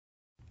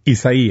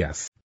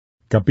Isaías,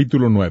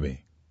 capítulo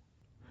 9.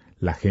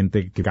 La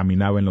gente que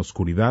caminaba en la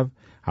oscuridad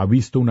ha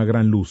visto una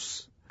gran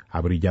luz,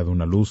 ha brillado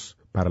una luz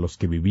para los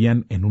que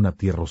vivían en una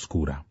tierra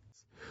oscura.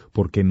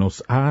 Porque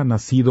nos ha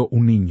nacido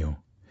un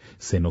niño,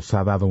 se nos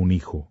ha dado un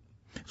hijo.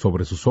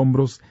 Sobre sus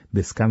hombros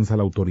descansa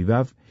la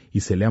autoridad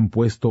y se le han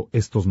puesto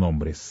estos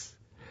nombres: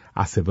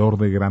 Hacedor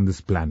de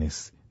grandes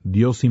planes,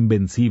 Dios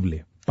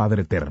invencible,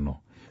 Padre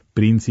eterno,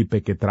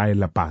 Príncipe que trae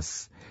la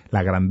paz.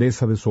 La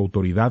grandeza de su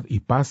autoridad y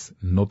paz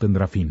no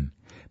tendrá fin.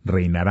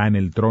 Reinará en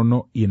el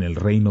trono y en el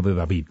reino de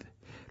David.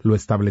 Lo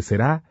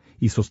establecerá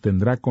y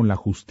sostendrá con la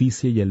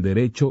justicia y el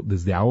derecho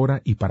desde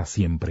ahora y para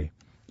siempre.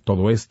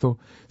 Todo esto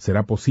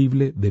será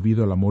posible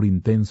debido al amor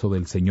intenso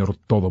del Señor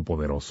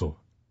Todopoderoso.